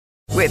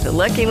With the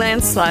Lucky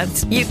Land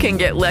Slots, you can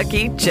get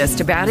lucky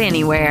just about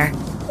anywhere.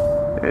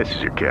 This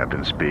is your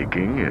captain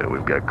speaking.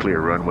 We've got clear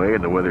runway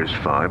and the weather's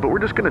fine, but we're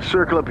just going to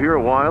circle up here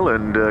a while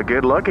and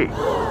get lucky.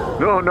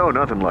 No,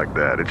 nothing like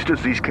that. It's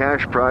just these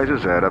cash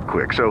prizes add up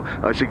quick. So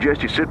I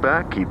suggest you sit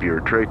back, keep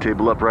your tray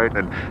table upright,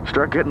 and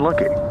start getting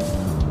lucky.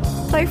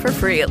 Play for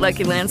free at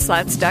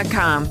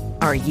LuckyLandSlots.com.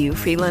 Are you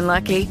feeling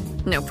lucky?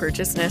 No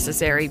purchase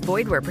necessary.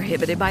 Void where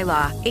prohibited by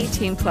law.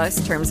 18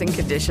 plus terms and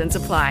conditions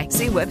apply.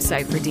 See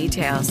website for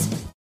details.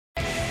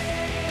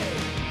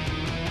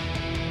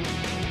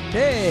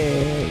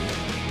 Hey,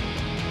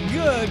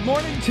 good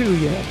morning to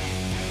you.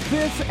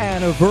 5th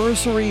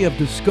anniversary of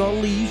the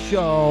Scully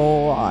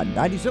Show on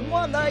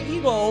 97.1 The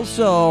Eagle.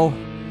 So,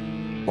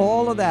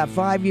 all of that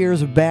 5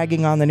 years of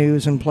bagging on the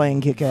news and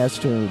playing kick-ass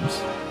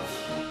tunes.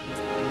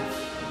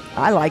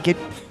 I like it.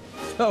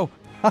 So,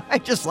 I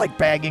just like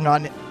bagging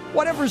on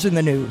whatever's in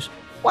the news.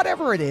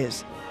 Whatever it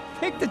is.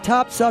 Pick the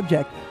top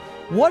subject.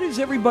 What is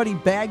everybody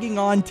bagging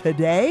on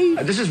today?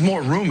 This is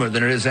more rumor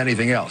than it is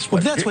anything else.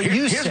 Well, that's what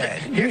you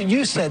said.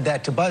 You said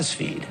that to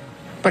BuzzFeed.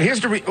 But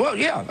here's well,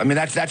 yeah. I mean,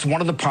 that's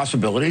one of the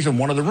possibilities and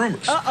one of the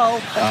rumors.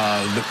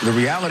 The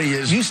reality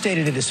is... You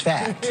stated it as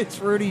fact. It's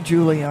Rudy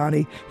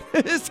Giuliani.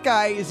 This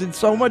guy is in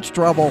so much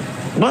trouble.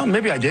 Well,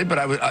 maybe I did, but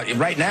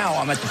right now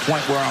I'm at the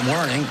point where I'm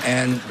learning,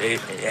 and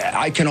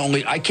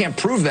I can't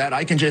prove that.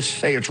 I can just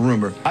say it's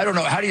rumor. I don't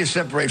know. How do you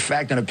separate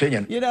fact and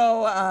opinion?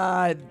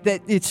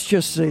 That it's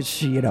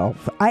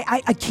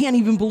I can't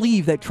even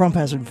believe that Trump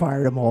hasn't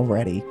fired him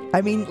already.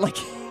 I mean, like,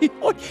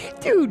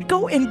 dude,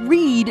 go and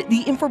read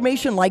the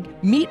information,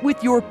 like meet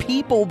with your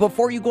people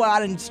before you go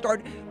out and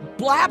start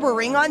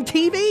blabbering on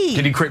TV.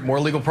 Did he create more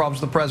legal problems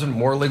for the president,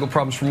 more legal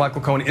problems for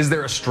Michael Cohen? Is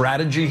there a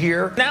strategy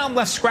here? Now I'm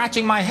left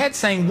scratching my head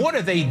saying, what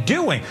are they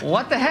doing?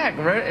 What the heck?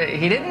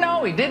 He didn't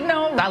know. He didn't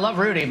know. I love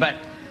Rudy, but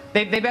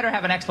they better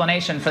have an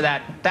explanation for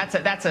that. That's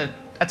a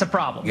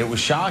problem. It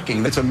was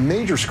shocking. It's a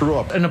major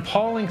screw-up. An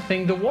appalling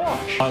thing to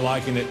watch. I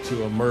liken it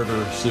to a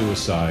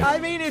murder-suicide. I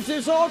mean,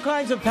 there's all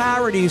kinds of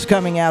parodies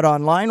coming out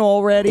online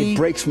already. It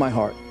breaks my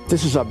heart.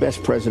 This is our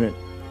best president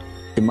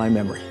in my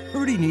memory.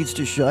 Rudy needs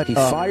to shut He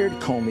up. fired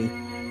Comey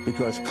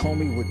because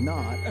Comey would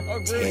not.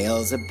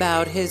 Tales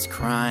about his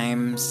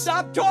crimes.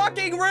 Stop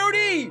talking,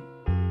 Rudy!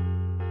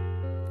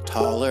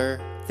 Taller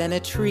than a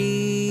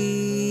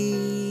tree.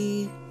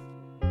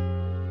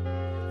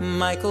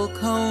 Michael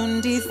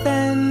Cohen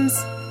defends.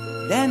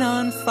 Then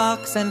on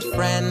Fox and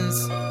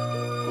Friends,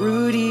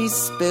 Rudy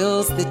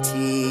spills the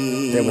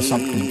tea. There was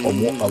something,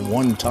 a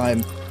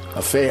one-time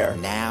affair.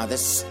 Now the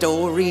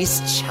story's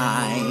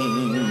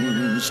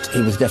changed.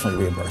 He was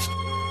definitely reimbursed.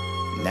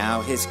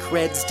 Now his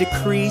cred's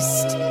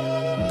decreased,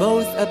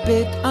 both a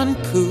bit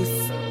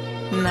uncouth,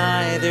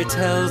 neither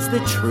tells the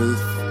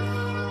truth.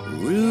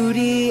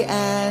 Rudy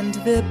and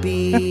the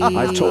Beast.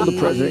 I told the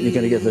president you're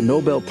going to get the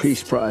Nobel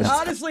Peace Prize.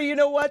 Honestly, you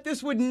know what?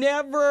 This would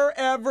never,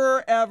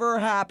 ever, ever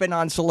happen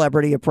on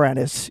Celebrity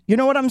Apprentice. You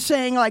know what I'm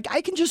saying? Like,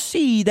 I can just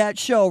see that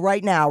show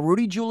right now.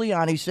 Rudy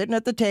Giuliani sitting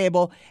at the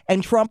table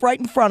and Trump right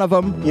in front of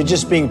him. You're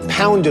just being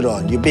pounded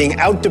on. You're being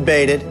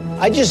out-debated.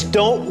 I just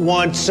don't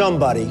want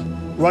somebody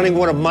running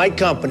one of my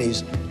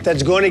companies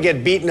that's going to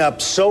get beaten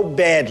up so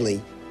badly,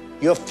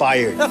 you're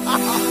fired.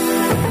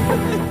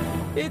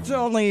 It's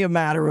only a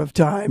matter of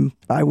time,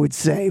 I would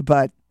say,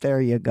 but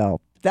there you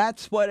go.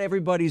 That's what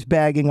everybody's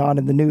bagging on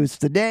in the news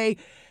today.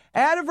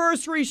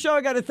 Anniversary show.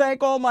 I got to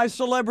thank all my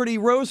celebrity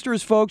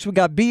roasters, folks. We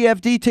got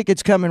BFD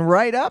tickets coming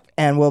right up,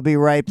 and we'll be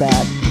right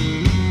back.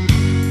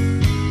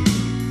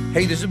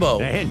 Hey, this is Bo.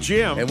 And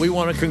Jim. And we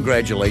want to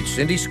congratulate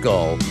Cindy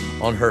Skull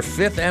on her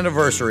 5th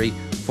anniversary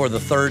for the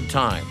 3rd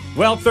time.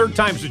 Well, 3rd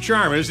time's the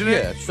charm, isn't it?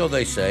 Yeah, so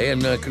they say.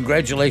 And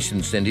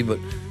congratulations, Cindy. But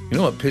you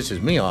know what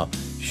pisses me off?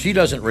 She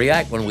doesn't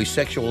react when we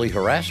sexually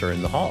harass her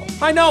in the hall.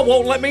 I know,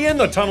 won't let me in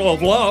the tunnel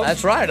of love.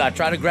 That's right. I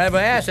try to grab her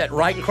ass. That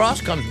right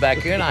cross comes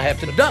back in. I have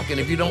to duck. And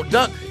if you don't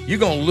duck, you're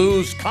going to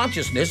lose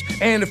consciousness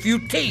and a few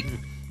teeth.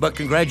 But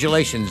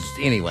congratulations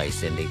anyway,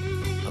 Cindy.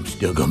 I'm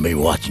still going to be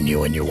watching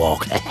you when you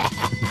walk.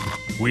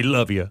 We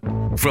love you.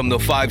 From the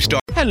 5-star.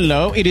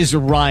 Hello, it is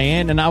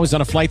Ryan, and I was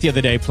on a flight the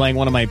other day playing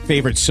one of my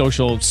favorite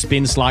social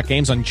spin slot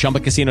games on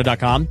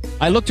ChumbaCasino.com.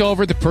 I looked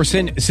over at the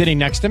person sitting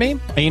next to me,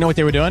 and you know what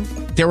they were doing?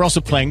 They were also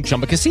playing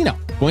Chumba Casino.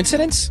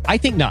 Coincidence? I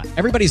think not.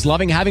 Everybody's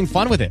loving having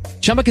fun with it.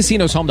 Chumba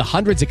Casino is home to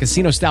hundreds of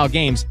casino-style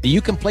games that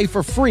you can play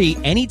for free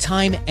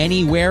anytime,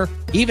 anywhere,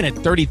 even at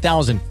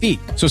 30,000 feet.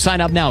 So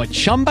sign up now at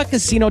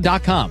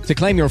ChumbaCasino.com to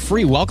claim your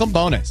free welcome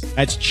bonus.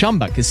 That's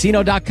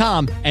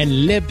ChumbaCasino.com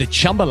and live the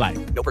Chumba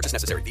life. No purchase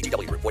necessary.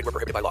 VGW. Void where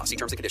prohibited by law. See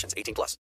terms and conditions. 18+.